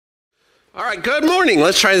All right, good morning.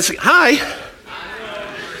 Let's try this. Hi.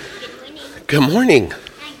 Good morning.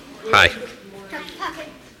 Hi.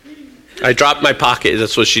 I dropped my pocket.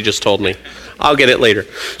 That's what she just told me. I'll get it later.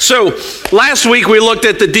 So last week we looked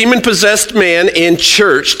at the demon-possessed man in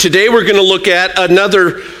church. Today we're going to look at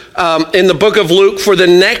another in the book of Luke for the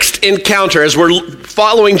next encounter as we're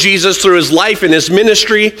following Jesus through his life and his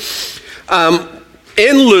ministry.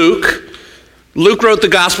 In Luke wrote the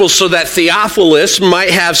gospel so that Theophilus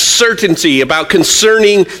might have certainty about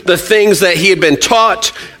concerning the things that he had been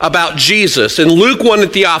taught about Jesus. And Luke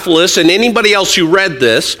wanted Theophilus and anybody else who read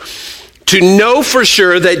this to know for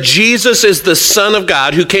sure that Jesus is the Son of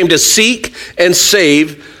God who came to seek and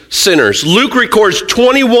save sinners. Luke records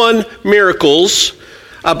 21 miracles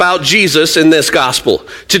about Jesus in this gospel.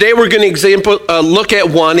 Today we're going to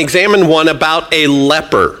examine one about a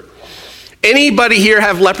leper. Anybody here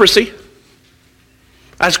have leprosy?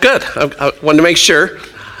 That's good. I wanted to make sure.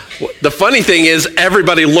 The funny thing is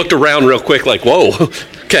everybody looked around real quick like, whoa,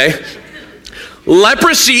 okay.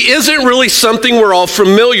 Leprosy isn't really something we're all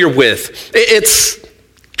familiar with. It's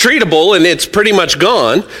treatable and it's pretty much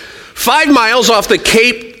gone. 5 miles off the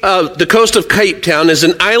coast of Cape Town is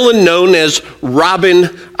an island known as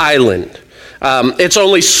Robben Island. It's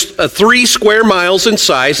only 3 square miles in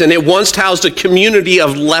size, and it once housed a community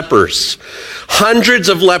of lepers. Hundreds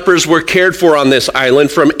of lepers were cared for on this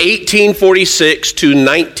island from 1846 to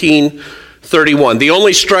 1931. The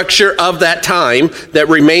only structure of that time that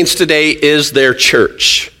remains today is their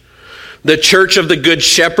church. The Church of the Good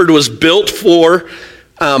Shepherd was built for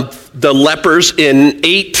the lepers in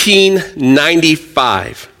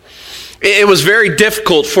 1895. It was very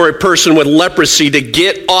difficult for a person with leprosy to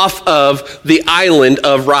get off of the island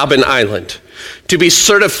of Robben Island. To be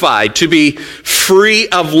certified, to be free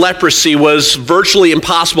of leprosy was virtually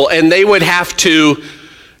impossible. And they would have to,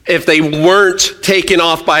 if they weren't taken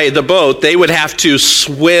off by the boat, they would have to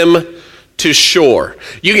swim to shore.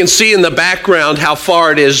 You can see in the background how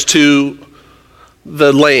far it is to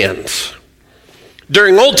the land.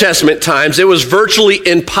 During Old Testament times, it was virtually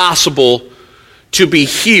impossible to be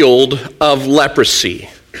healed of leprosy.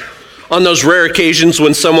 On those rare occasions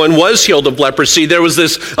when someone was healed of leprosy, there was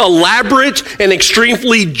this elaborate and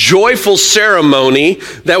extremely joyful ceremony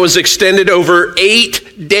that was extended over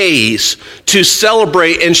 8 days to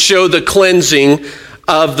celebrate and show the cleansing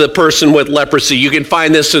of the person with leprosy. You can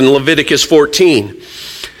find this in Leviticus 14.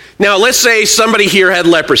 Now, let's say somebody here had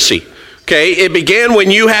leprosy. Okay, it began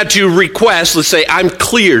when you had to request, let's say, I'm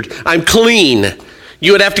cleared, I'm clean.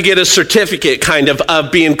 You would have to get a certificate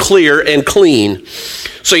of being clear and clean.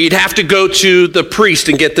 So you'd have to go to the priest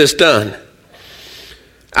and get this done.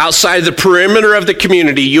 Outside the perimeter of the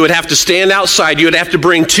community, you would have to stand outside. You would have to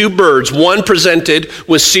bring 2 birds, one presented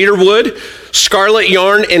with cedar wood, scarlet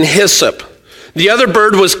yarn, and hyssop. The other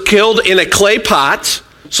bird was killed in a clay pot,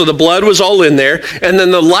 so the blood was all in there. And then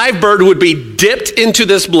the live bird would be dipped into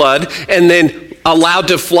this blood and then allowed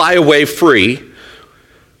to fly away free.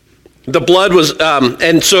 The blood was,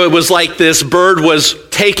 and so it was like this bird was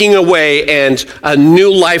taking away and a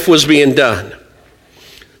new life was being done.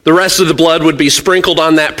 The rest of the blood would be sprinkled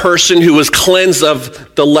on that person who was cleansed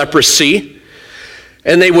of the leprosy.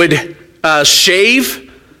 And they would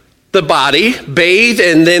shave the body, bathe,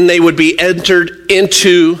 and then they would be entered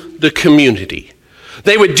into the community.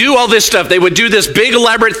 They would do all this stuff. They would do this big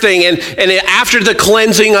elaborate thing. And after the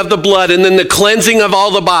cleansing of the blood and then the cleansing of all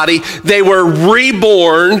the body, they were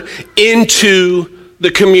reborn into the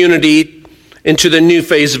community, into the new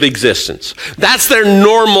phase of existence. That's their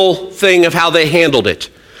normal thing of how they handled it.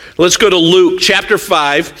 Let's go to Luke chapter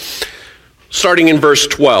 5, starting in verse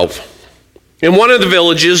 12. In one of the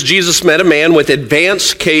villages, Jesus met a man with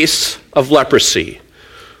advanced case of leprosy.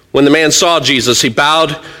 When the man saw Jesus, he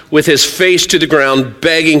bowed with his face to the ground,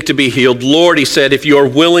 begging to be healed. Lord, he said, if you are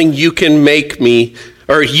willing, you can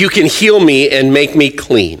heal me and make me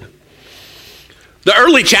clean. The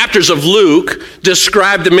early chapters of Luke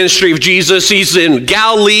describe the ministry of Jesus. He's in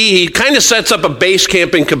Galilee. He kind of sets up a base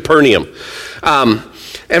camp in Capernaum.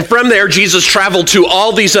 And from there, Jesus traveled to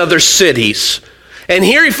all these other cities. And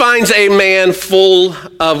here he finds a man full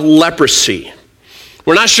of leprosy.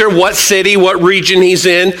 We're not sure what city, what region he's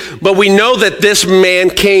in, but we know that this man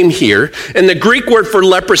came here. And the Greek word for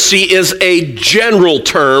leprosy is a general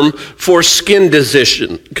term for skin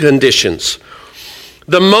conditions.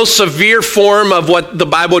 The most severe form of what the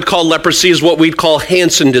Bible would call leprosy is what we'd call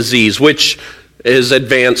Hansen disease, which is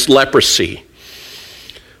advanced leprosy.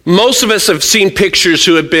 Most of us have seen pictures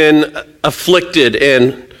who have been afflicted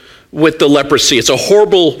with the leprosy. It's a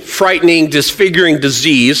horrible, frightening, disfiguring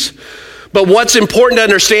disease. But what's important to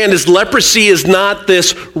understand is leprosy is not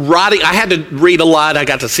this rotting. I had to read a lot. I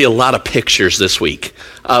got to see a lot of pictures this week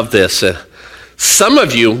of this. Some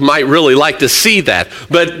of you might really like to see that.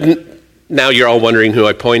 But now you're all wondering who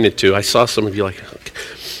I pointed to. I saw some of you like, okay.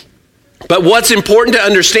 But what's important to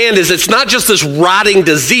understand is it's not just this rotting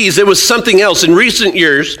disease. It was something else. In recent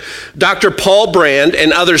years, Dr. Paul Brand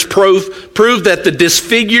and others proved that the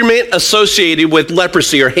disfigurement associated with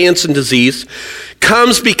leprosy or Hansen disease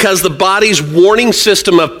comes because the body's warning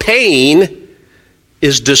system of pain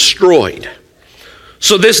is destroyed.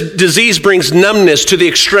 So this disease brings numbness to the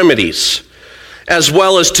extremities, as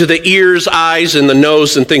well as to the ears, eyes, and the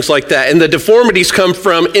nose and things like that. And the deformities come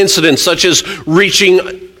from incidents such as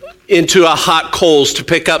reaching into a hot coals to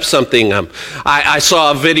pick up something. I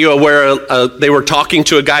saw a video where they were talking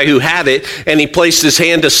to a guy who had it, and he placed his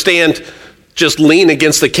hand to stand, just lean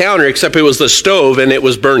against the counter, except it was the stove and it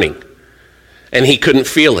was burning. And he couldn't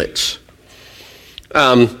feel it.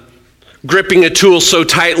 Gripping a tool so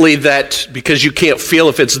tightly that, because you can't feel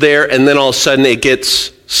if it's there, and then all of a sudden it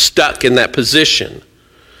gets stuck in that position.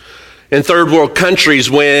 In third world countries,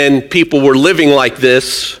 when people were living like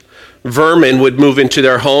this, vermin would move into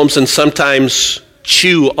their homes and sometimes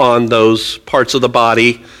chew on those parts of the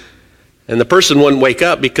body, and the person wouldn't wake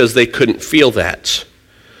up because they couldn't feel that.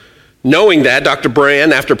 Knowing that, Dr.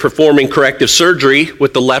 Brand, after performing corrective surgery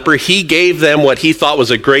with the leper, he gave them what he thought was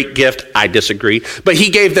a great gift. I disagree, but he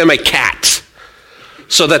gave them a cat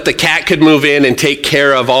so that the cat could move in and take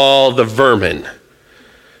care of all the vermin.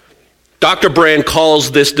 Dr. Brand calls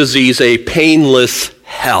this disease a painless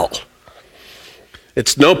hell.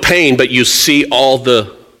 It's no pain, but you see all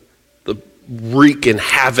the reek and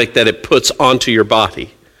havoc that it puts onto your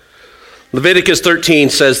body. Leviticus 13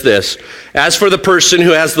 says this: as for the person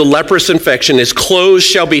who has the leprous infection, his clothes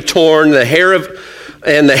shall be torn, the hair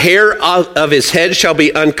of his head shall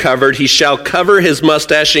be uncovered. He shall cover his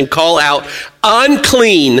mustache and call out,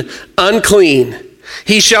 unclean, unclean.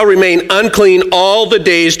 He shall remain unclean all the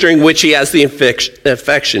days during which he has the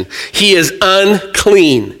infection. He is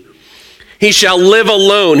unclean. He shall live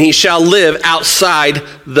alone. He shall live outside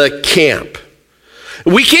the camp.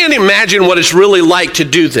 We can't imagine what it's really like to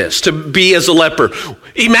do this, to be as a leper.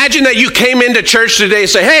 Imagine that you came into church today and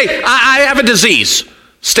say, hey, I have a disease.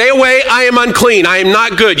 Stay away. I am unclean. I am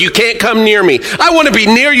not good. You can't come near me. I want to be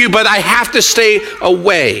near you, but I have to stay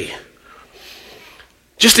away.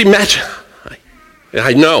 Just imagine.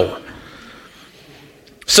 I know.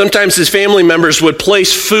 Sometimes his family members would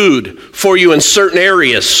place food for you in certain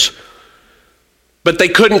areas, but they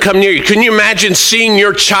couldn't come near you. Can you imagine seeing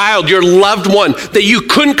your child, your loved one, that you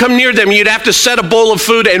couldn't come near them? You'd have to set a bowl of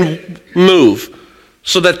food and move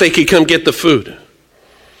so that they could come get the food.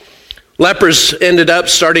 Lepers ended up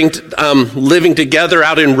living together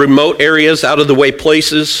out in remote areas, out of the way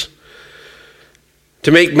places.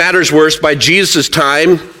 To make matters worse, by Jesus'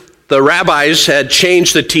 time, the rabbis had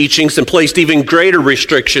changed the teachings and placed even greater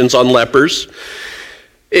restrictions on lepers.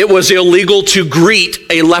 It was illegal to greet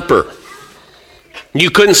a leper. You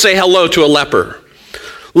couldn't say hello to a leper.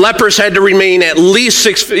 Lepers had to remain at least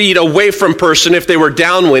 6 feet away from person if they were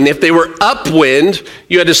downwind. If they were upwind,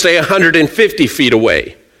 you had to stay 150 feet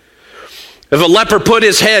away. If a leper put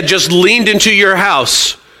his head, just leaned into your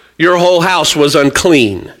house, your whole house was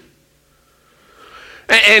unclean.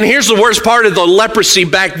 And here's the worst part of the leprosy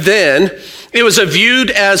back then. It was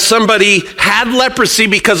viewed as somebody had leprosy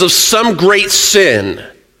because of some great sin.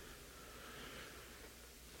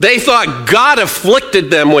 They thought God afflicted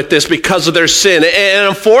them with this because of their sin. And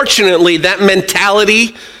unfortunately, that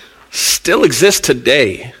mentality still exists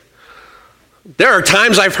today. There are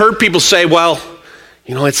times I've heard people say, well,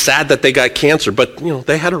 it's sad that they got cancer, but,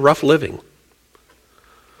 they had a rough living.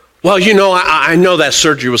 Well, I know that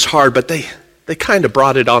surgery was hard, but they kind of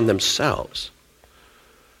brought it on themselves.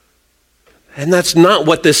 And that's not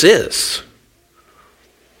what this is.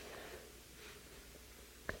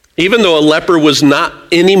 Even though a leper was not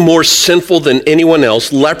any more sinful than anyone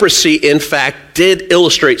else, leprosy, in fact, did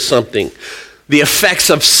illustrate something: the effects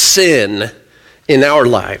of sin in our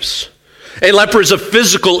lives. A leper is a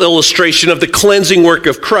physical illustration of the cleansing work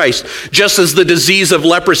of Christ. Just as the disease of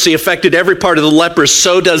leprosy affected every part of the leper,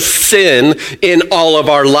 so does sin in all of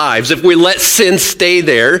our lives. If we let sin stay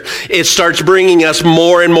there, it starts bringing us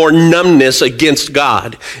more and more numbness against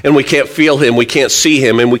God. And we can't feel him, we can't see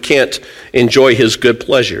him, and we can't enjoy his good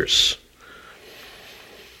pleasures.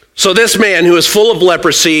 So this man who is full of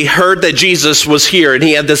leprosy heard that Jesus was here and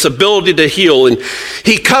he had this ability to heal. And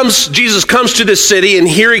Jesus comes to this city, and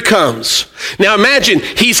here he comes. Now imagine,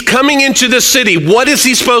 he's coming into the city. What is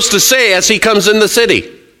he supposed to say as he comes in the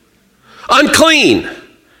city? Unclean.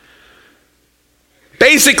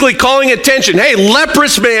 basically calling attention. Hey,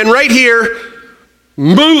 leprous man right here,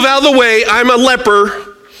 move out of the way, I'm a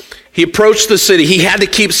leper. He approached the city. He had to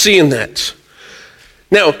keep seeing that.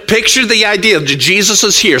 Now, picture the idea that Jesus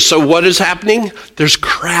is here. So what is happening? There's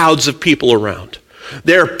crowds of people around.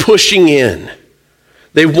 They're pushing in.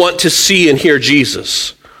 They want to see and hear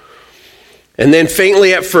Jesus. And then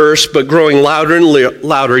faintly at first, but growing louder and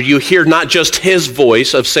louder, you hear not just his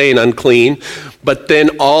voice of saying unclean, but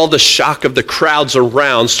then all the shock of the crowds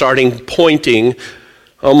around starting pointing,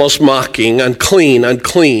 almost mocking, unclean,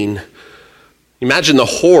 unclean. Imagine the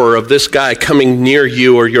horror of this guy coming near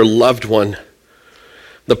you or your loved one.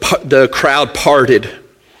 The crowd parted.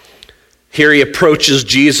 Here he approaches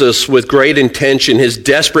Jesus with great intention. His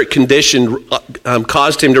desperate condition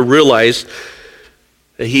caused him to realize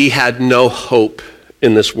that he had no hope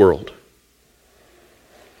in this world.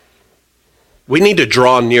 We need to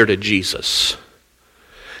draw near to Jesus.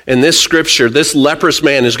 In this scripture, this leprous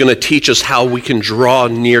man is going to teach us how we can draw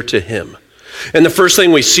near to him. And the first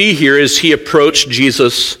thing we see here is he approached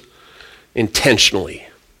Jesus intentionally.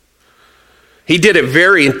 He did it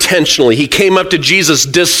very intentionally. He came up to Jesus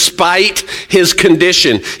despite his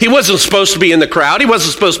condition. He wasn't supposed to be in the crowd. He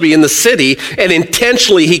wasn't supposed to be in the city. And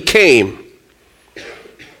intentionally he came.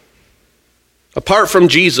 Apart from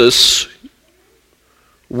Jesus,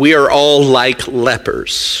 we are all like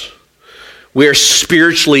lepers. We are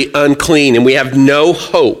spiritually unclean and we have no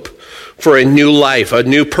hope for a new life, a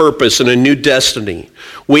new purpose, and a new destiny.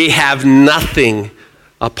 We have nothing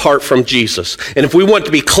apart from Jesus. And if we want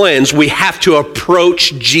to be cleansed, we have to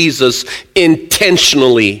approach Jesus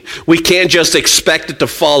intentionally. We can't just expect it to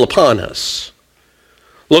fall upon us.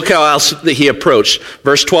 Look how else he approached.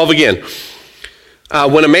 Verse 12 again.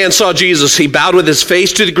 When a man saw Jesus, he bowed with his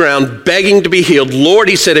face to the ground, begging to be healed. Lord,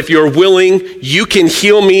 he said, if you're willing, you can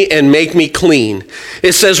heal me and make me clean.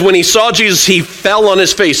 It says when he saw Jesus, he fell on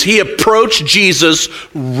his face. He approached Jesus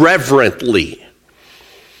reverently.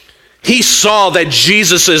 He saw that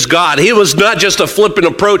Jesus is God. It was not just a flippant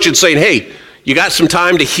approach and saying, hey, you got some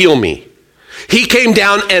time to heal me. He came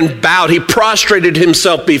down and bowed. He prostrated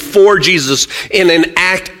himself before Jesus in an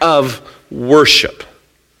act of worship.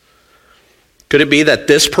 Could it be that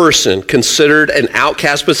this person, considered an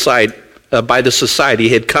outcast by the society,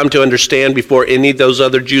 had come to understand before any of those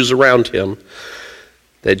other Jews around him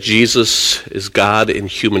that Jesus is God in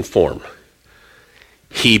human form?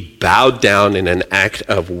 He bowed down in an act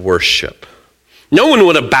of worship. No one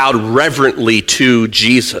would have bowed reverently to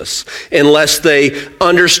Jesus unless they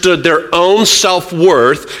understood their own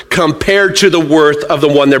self-worth compared to the worth of the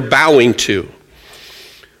one they're bowing to.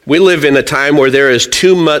 We live in a time where there is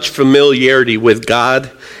too much familiarity with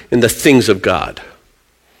God and the things of God.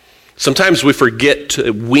 Sometimes we forget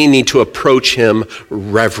we need to approach him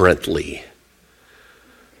reverently,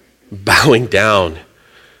 bowing down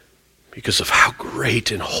because of how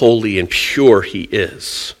great and holy and pure he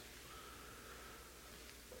is.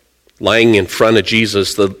 Lying in front of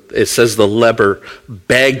Jesus, it says the leper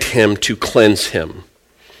begged him to cleanse him.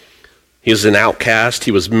 He was an outcast.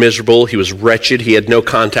 He was miserable. He was wretched. He had no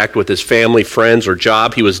contact with his family, friends, or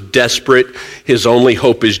job. He was desperate. His only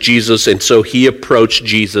hope is Jesus, and so he approached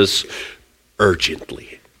Jesus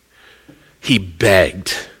urgently. He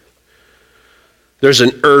begged. There's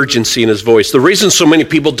an urgency in his voice. The reason so many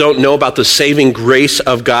people don't know about the saving grace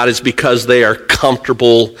of God is because they are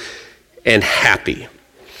comfortable and happy.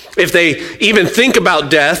 If they even think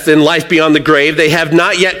about death and life beyond the grave, they have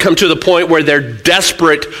not yet come to the point where they're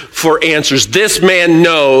desperate for answers. This man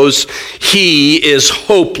knows he is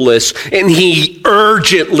hopeless and he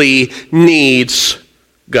urgently needs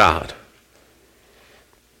God.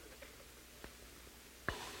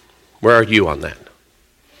 Where are you on that?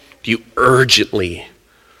 Do you urgently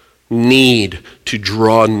need to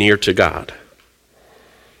draw near to God?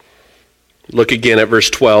 Look again at verse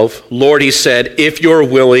 12. Lord, he said, if you're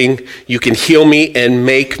willing, you can heal me and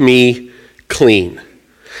make me clean.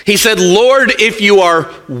 He said, Lord, if you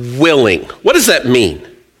are willing. What does that mean?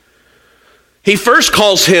 He first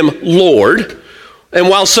calls him Lord. And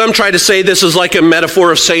while some try to say this is like a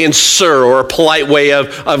metaphor of saying sir or a polite way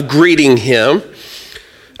of greeting him,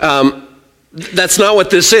 that's not what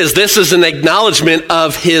this is. This is an acknowledgement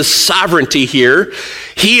of his sovereignty here.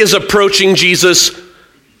 He is approaching Jesus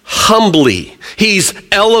humbly. He's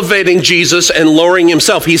elevating Jesus and lowering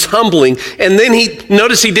himself. He's humbling. And then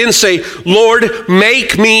notice he didn't say, Lord,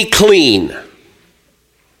 make me clean.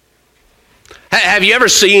 Have you ever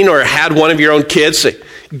seen or had one of your own kids say,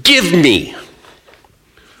 give me?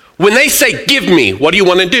 When they say give me, what do you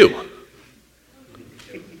want to do?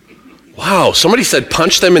 Wow, somebody said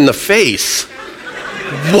punch them in the face.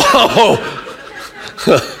 Whoa.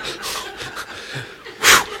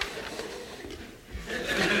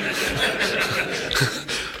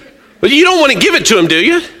 But you don't want to give it to them, do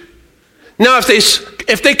you? Now,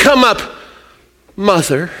 if they come up,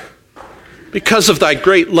 Mother, because of thy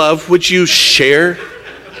great love, would you share?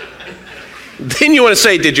 Then you want to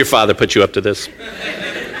say, did your father put you up to this?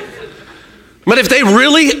 But if they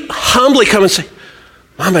really humbly come and say,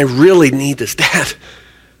 Mom, I really need this. Dad,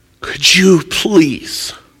 could you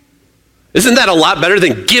please? Isn't that a lot better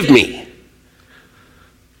than give me?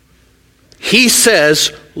 He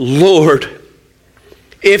says, Lord,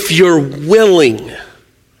 if you're willing.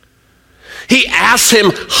 He asks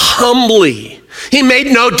him humbly. He made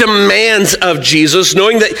no demands of Jesus,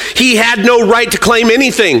 knowing that he had no right to claim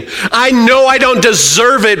anything. I know I don't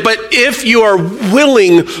deserve it, but if you are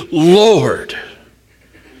willing, Lord.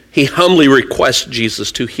 He humbly requests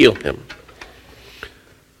Jesus to heal him.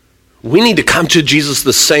 We need to come to Jesus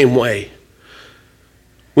the same way.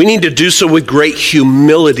 We need to do so with great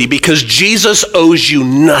humility because Jesus owes you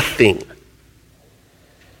nothing.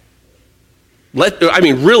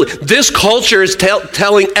 Really, this culture is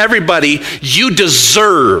telling everybody you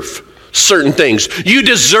deserve certain things. You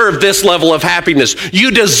deserve this level of happiness.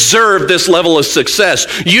 You deserve this level of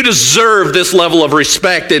success. You deserve this level of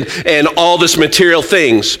respect and all this material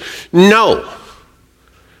things. No.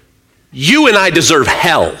 You and I deserve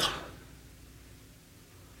hell.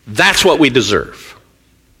 That's what we deserve.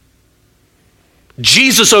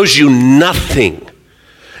 Jesus owes you nothing.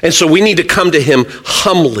 And so we need to come to him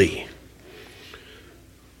humbly.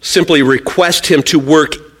 Simply request him to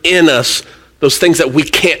work in us those things that we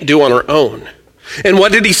can't do on our own. And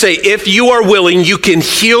what did he say? If you are willing, you can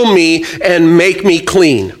heal me and make me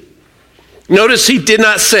clean. Notice he did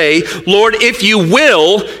not say, Lord, if you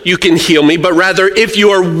will, you can heal me, but rather, if you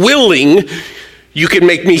are willing, you can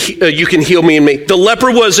heal me and make. The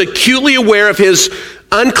leper was acutely aware of his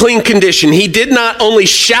unclean condition. He did not only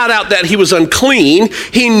shout out that he was unclean,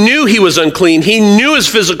 he knew he was unclean. He knew his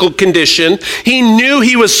physical condition. He knew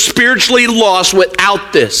he was spiritually lost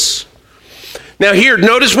without this. Now here,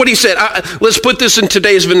 notice what he said. Let's put this in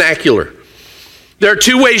today's vernacular. There are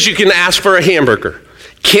two ways you can ask for a hamburger.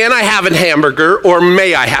 Can I have a hamburger or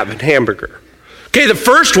may I have a hamburger? Okay, the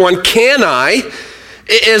first one, can I,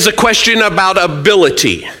 is a question about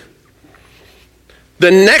ability. The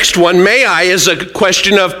next one, may I, is a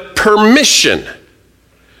question of permission.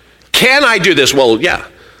 Can I do this? Well, yeah.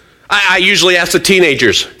 I usually ask the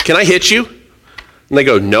teenagers, can I hit you? And they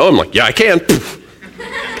go, no. I'm like, yeah, I can.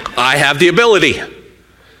 I have the ability.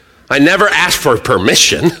 I never ask for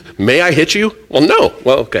permission. May I hit you? Well, no.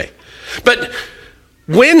 Well, okay. But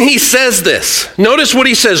when he says this, notice what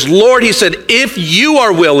he says. Lord, he said, if you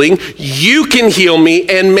are willing, you can heal me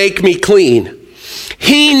and make me clean.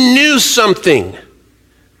 He knew something.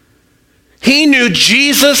 He knew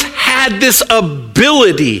Jesus had this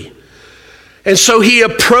ability. And so he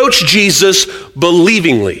approached Jesus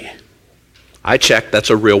believingly. I checked, that's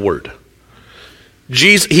a real word.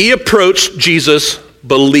 He approached Jesus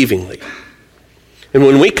believingly. And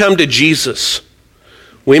when we come to Jesus,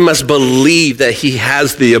 we must believe that he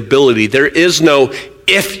has the ability. There is no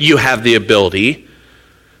if you have the ability.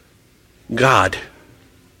 God,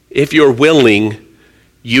 if you're willing,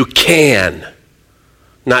 you can.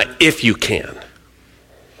 Not if you can.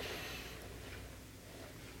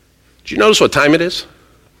 Did you notice what time it is?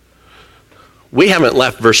 We haven't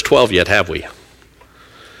left verse 12 yet, have we?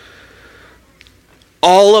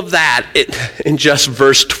 All of that in just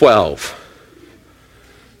verse 12.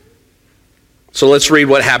 So let's read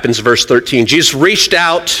what happens in verse 13. Jesus reached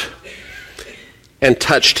out and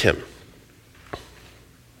touched him.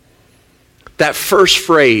 That first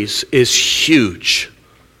phrase is huge.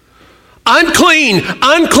 Unclean,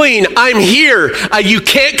 unclean, I'm here. You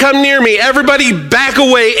can't come near me. Everybody back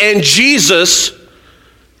away. And Jesus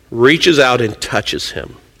reaches out and touches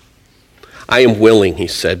him. I am willing, he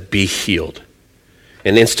said, be healed.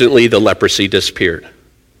 And instantly the leprosy disappeared.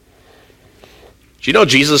 Do you know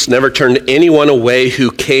Jesus never turned anyone away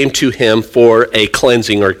who came to him for a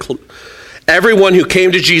cleansing? Everyone who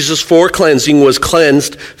came to Jesus for cleansing was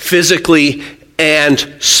cleansed physically and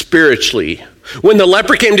spiritually. When the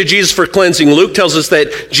leper came to Jesus for cleansing, Luke tells us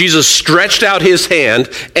that Jesus stretched out his hand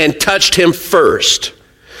and touched him first.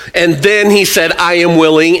 And then he said, I am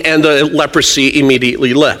willing, and the leprosy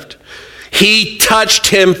immediately left. He touched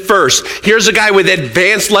him first. Here's a guy with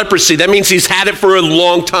advanced leprosy. That means he's had it for a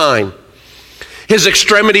long time. His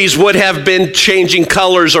extremities would have been changing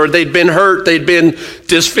colors, or they'd been hurt, they'd been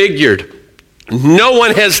disfigured. No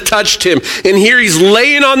one has touched him. And here he's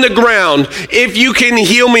laying on the ground. If you can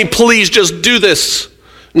heal me, please just do this.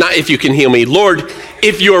 Not if you can heal me. Lord,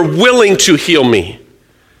 if you're willing to heal me.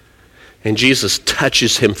 And Jesus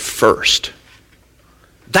touches him first.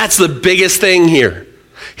 That's the biggest thing here.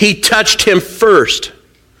 He touched him first.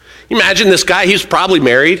 Imagine this guy, he's probably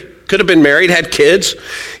married, could have been married, had kids.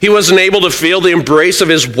 He wasn't able to feel the embrace of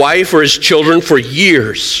his wife or his children for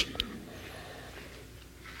years.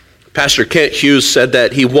 Pastor Kent Hughes said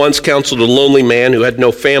that he once counseled a lonely man who had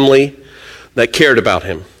no family that cared about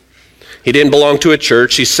him. He didn't belong to a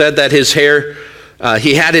church. He said that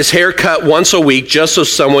he had his hair cut once a week just so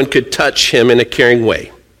someone could touch him in a caring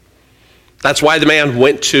way. That's why the man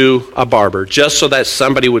went to a barber, just so that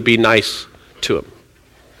somebody would be nice to him.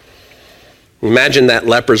 Imagine that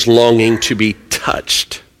leper's longing to be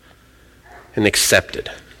touched and accepted.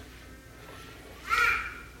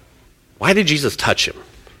 Why did Jesus touch him?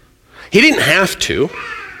 He didn't have to.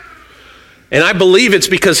 And I believe it's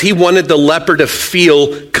because he wanted the leper to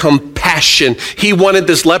feel compassion. He wanted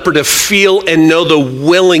this leper to feel and know the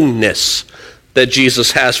willingness that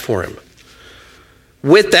Jesus has for him.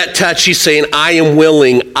 With that touch, he's saying, I am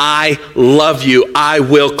willing, I love you, I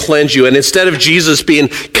will cleanse you. And instead of Jesus being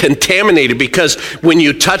contaminated, because when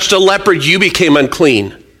you touched a leper, you became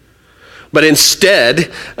unclean. But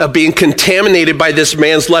instead of being contaminated by this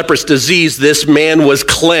man's leprous disease, this man was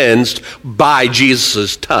cleansed by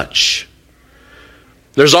Jesus' touch.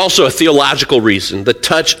 There's also a theological reason. The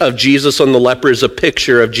touch of Jesus on the leper is a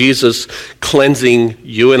picture of Jesus cleansing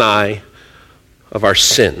you and I of our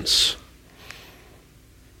sins.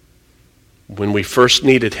 When we first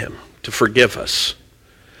needed him to forgive us,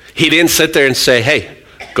 he didn't sit there and say, hey,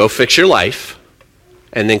 go fix your life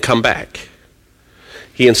and then come back.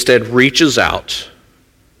 He instead reaches out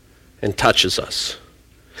and touches us.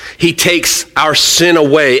 He takes our sin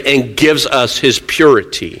away and gives us his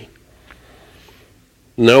purity,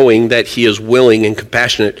 knowing that he is willing and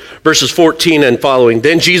compassionate. Verses 14 and following,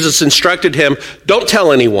 then Jesus instructed him, don't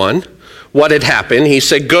tell anyone what had happened. He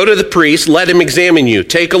said, go to the priest, let him examine you.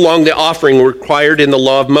 Take along the offering required in the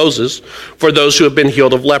law of Moses for those who have been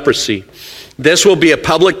healed of leprosy. This will be a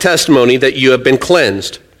public testimony that you have been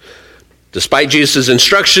cleansed. Despite Jesus'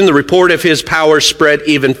 instruction, the report of his power spread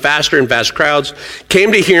even faster, and vast crowds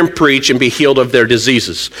came to hear him preach and be healed of their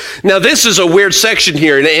diseases. Now, this is a weird section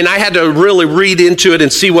here, and I had to really read into it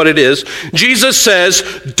and see what it is. Jesus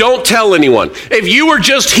says, don't tell anyone. If you were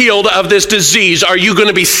just healed of this disease, are you going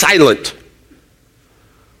to be silent?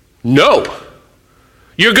 No.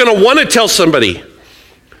 You're going to want to tell somebody.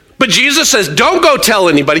 But Jesus says, don't go tell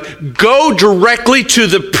anybody. Go directly to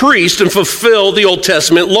the priest and fulfill the Old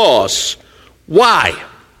Testament laws. Why?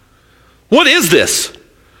 What is this?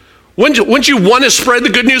 Wouldn't you want to spread the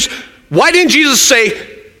good news? Why didn't Jesus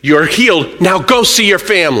say, you're healed, now go see your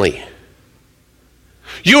family?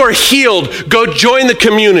 You are healed, go join the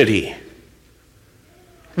community.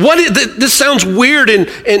 This sounds weird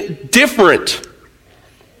and different.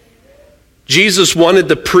 Jesus wanted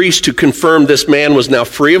the priest to confirm this man was now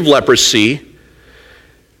free of leprosy,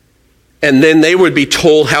 and then they would be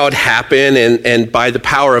told how it happened and by the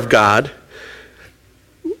power of God.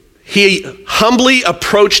 He humbly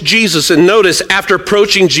approached Jesus, and notice, after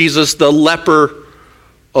approaching Jesus, the leper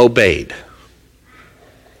obeyed.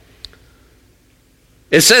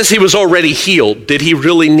 It says he was already healed. Did he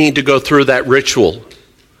really need to go through that ritual?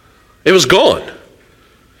 It was gone.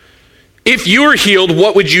 If you were healed,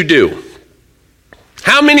 what would you do?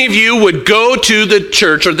 How many of you would go to the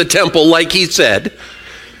church or the temple like he said?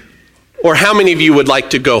 Or how many of you would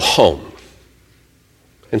like to go home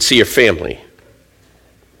and see your family?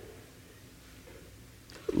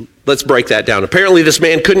 Let's break that down. Apparently this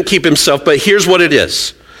man couldn't keep himself, but here's what it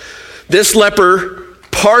is. This leper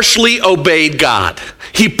partially obeyed God.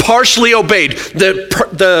 He partially obeyed.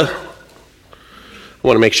 I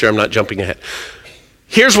want to make sure I'm not jumping ahead.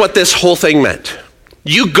 Here's what this whole thing meant.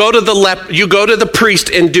 You go to the priest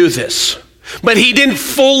and do this. But he didn't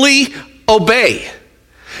fully obey.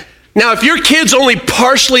 Now, if your kids only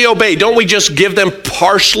partially obey, don't we just give them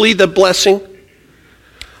partially the blessing?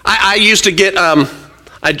 I used to get,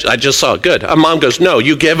 I just saw it, good. A mom goes, no,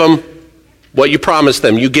 you give them what you promised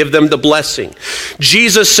them. You give them the blessing.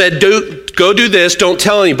 Jesus said, go do this, don't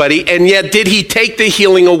tell anybody. And yet, did he take the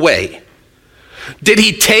healing away? Did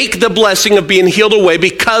he take the blessing of being healed away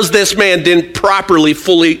because this man didn't properly,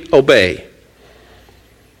 fully obey?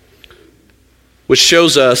 Which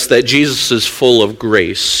shows us that Jesus is full of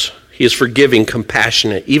grace. He is forgiving,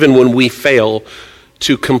 compassionate, even when we fail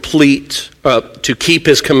to keep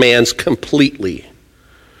his commands completely.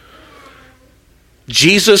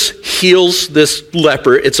 Jesus heals this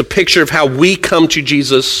leper. It's a picture of how we come to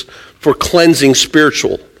Jesus for cleansing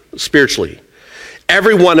spiritually.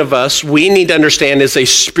 Every one of us, we need to understand, is a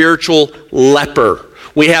spiritual leper.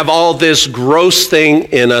 We have all this gross thing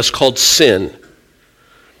in us called sin.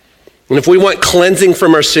 And if we want cleansing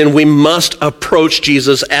from our sin, we must approach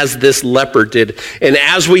Jesus as this leper did. And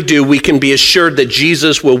as we do, we can be assured that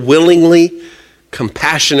Jesus will willingly,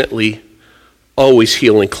 compassionately, always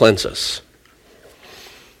heal and cleanse us.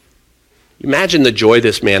 Imagine the joy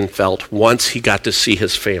this man felt once he got to see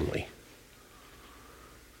his family.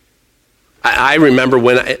 I remember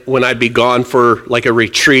when I'd be gone for like a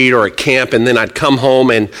retreat or a camp, and then I'd come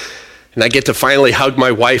home and I'd get to finally hug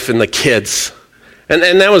my wife and the kids. And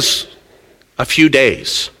that was a few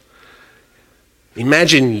days.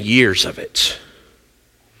 Imagine years of it.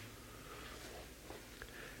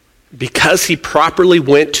 Because he properly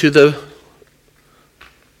went to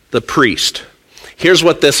the priest. Here's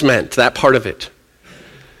what this meant, that part of it.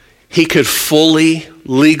 He could fully,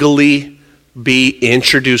 legally be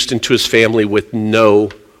introduced into his family with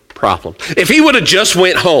no problem. If he would have just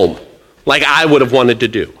went home, like I would have wanted to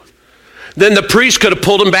do, then the priest could have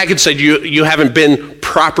pulled him back and said, you haven't been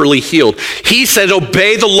properly healed. He said,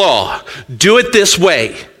 obey the law. Do it this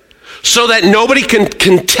way, so that nobody can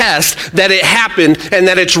contest that it happened and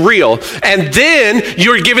that it's real. And then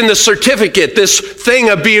you're given the certificate, this thing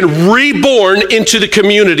of being reborn into the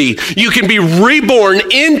community. You can be reborn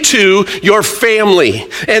into your family.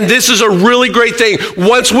 And this is a really great thing.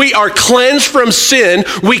 Once we are cleansed from sin,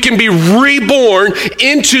 we can be reborn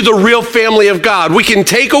into the real family of God. We can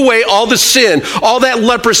take away all the sin, all that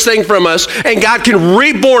leprous thing from us, and God can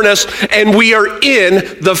reborn us, and we are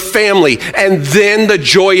in the family. And then the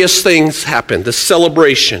joyous things happened, the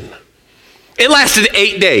celebration. It lasted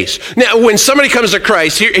 8 days. Now, when somebody comes to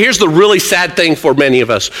Christ, here's the really sad thing for many of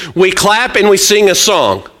us. We clap and we sing a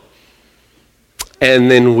song, and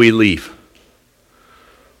then we leave.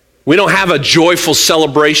 We don't have a joyful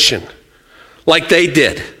celebration like they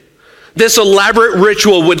did. This elaborate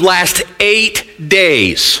ritual would last 8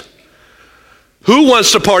 days. Who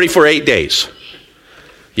wants to party for 8 days?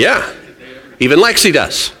 Yeah, even Lexi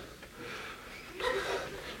does.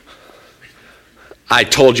 I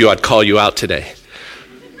told you I'd call you out today.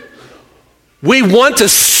 We want to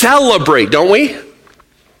celebrate, don't we?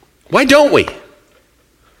 Why don't we?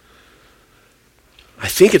 I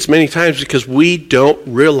think it's many times because we don't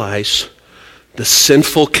realize the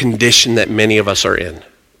sinful condition that many of us are in,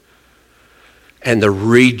 and the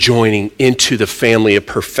rejoining into the family of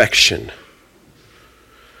perfection.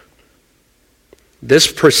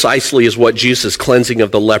 This precisely is what Jesus' cleansing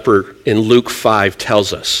of the leper in Luke 5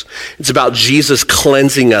 tells us. It's about Jesus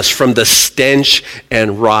cleansing us from the stench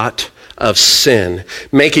and rot of sin,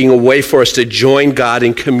 making a way for us to join God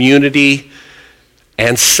in community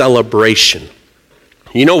and celebration.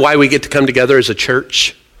 You know why we get to come together as a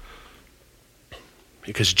church?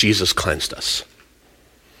 Because Jesus cleansed us.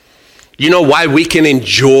 You know why we can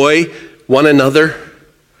enjoy one another?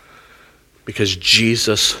 Because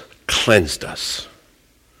Jesus cleansed us.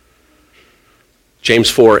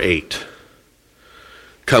 James 4:8.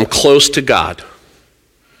 Come close to God,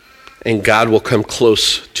 and God will come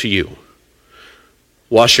close to you.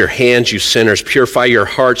 Wash your hands, you sinners. Purify your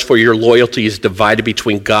hearts, for your loyalty is divided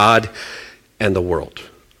between God and the world.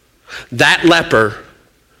 That leper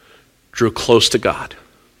drew close to God.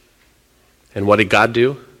 And what did God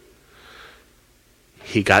do?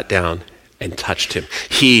 He got down and touched him.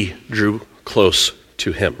 He drew close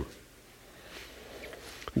to him.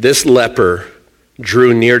 This leper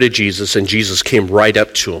drew near to Jesus, and Jesus came right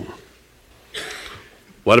up to him.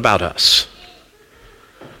 What about us?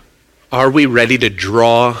 Are we ready to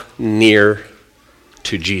draw near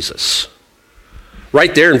to Jesus?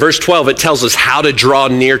 Right there in verse 12, it tells us how to draw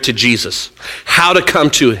near to Jesus, how to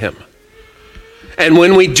come to him. And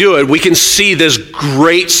when we do it, we can see this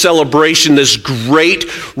great celebration, this great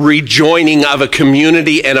rejoining of a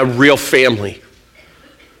community and a real family.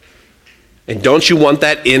 And don't you want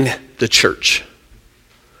that in the church?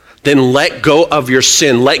 Then let go of your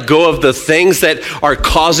sin. Let go of the things that are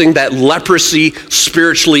causing that leprosy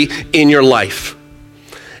spiritually in your life.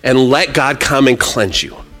 And let God come and cleanse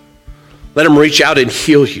you. Let him reach out and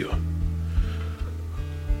heal you.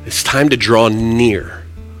 It's time to draw near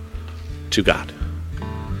to God.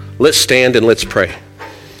 Let's stand and let's pray.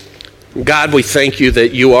 God, we thank you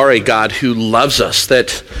that you are a God who loves us,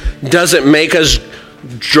 that doesn't make us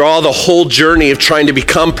draw the whole journey of trying to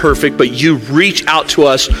become perfect, but you reach out to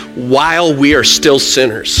us while we are still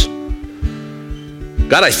sinners.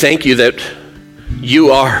 God, I thank you that you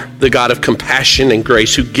are the God of compassion and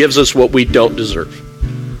grace who gives us what we don't deserve.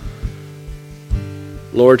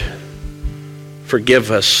 Lord, forgive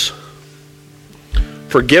us.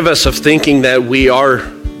 Forgive us of thinking that we are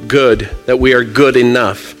good, that we are good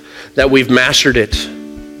enough, that we've mastered it.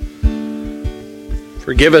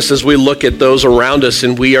 Forgive us as we look at those around us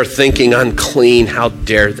and we are thinking, unclean, how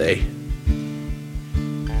dare they?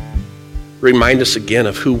 Remind us again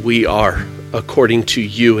of who we are according to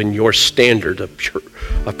you and your standard of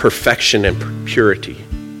perfection and purity.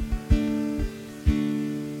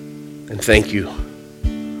 And thank you.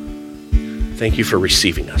 Thank you for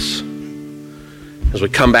receiving us. As we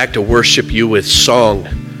come back to worship you with song,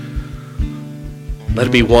 let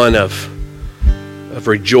it be one of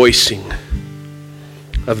rejoicing,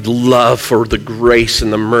 of love for the grace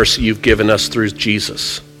and the mercy you've given us through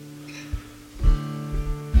Jesus.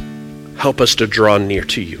 Help us to draw near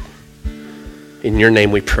to you. In your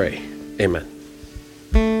name we pray. Amen.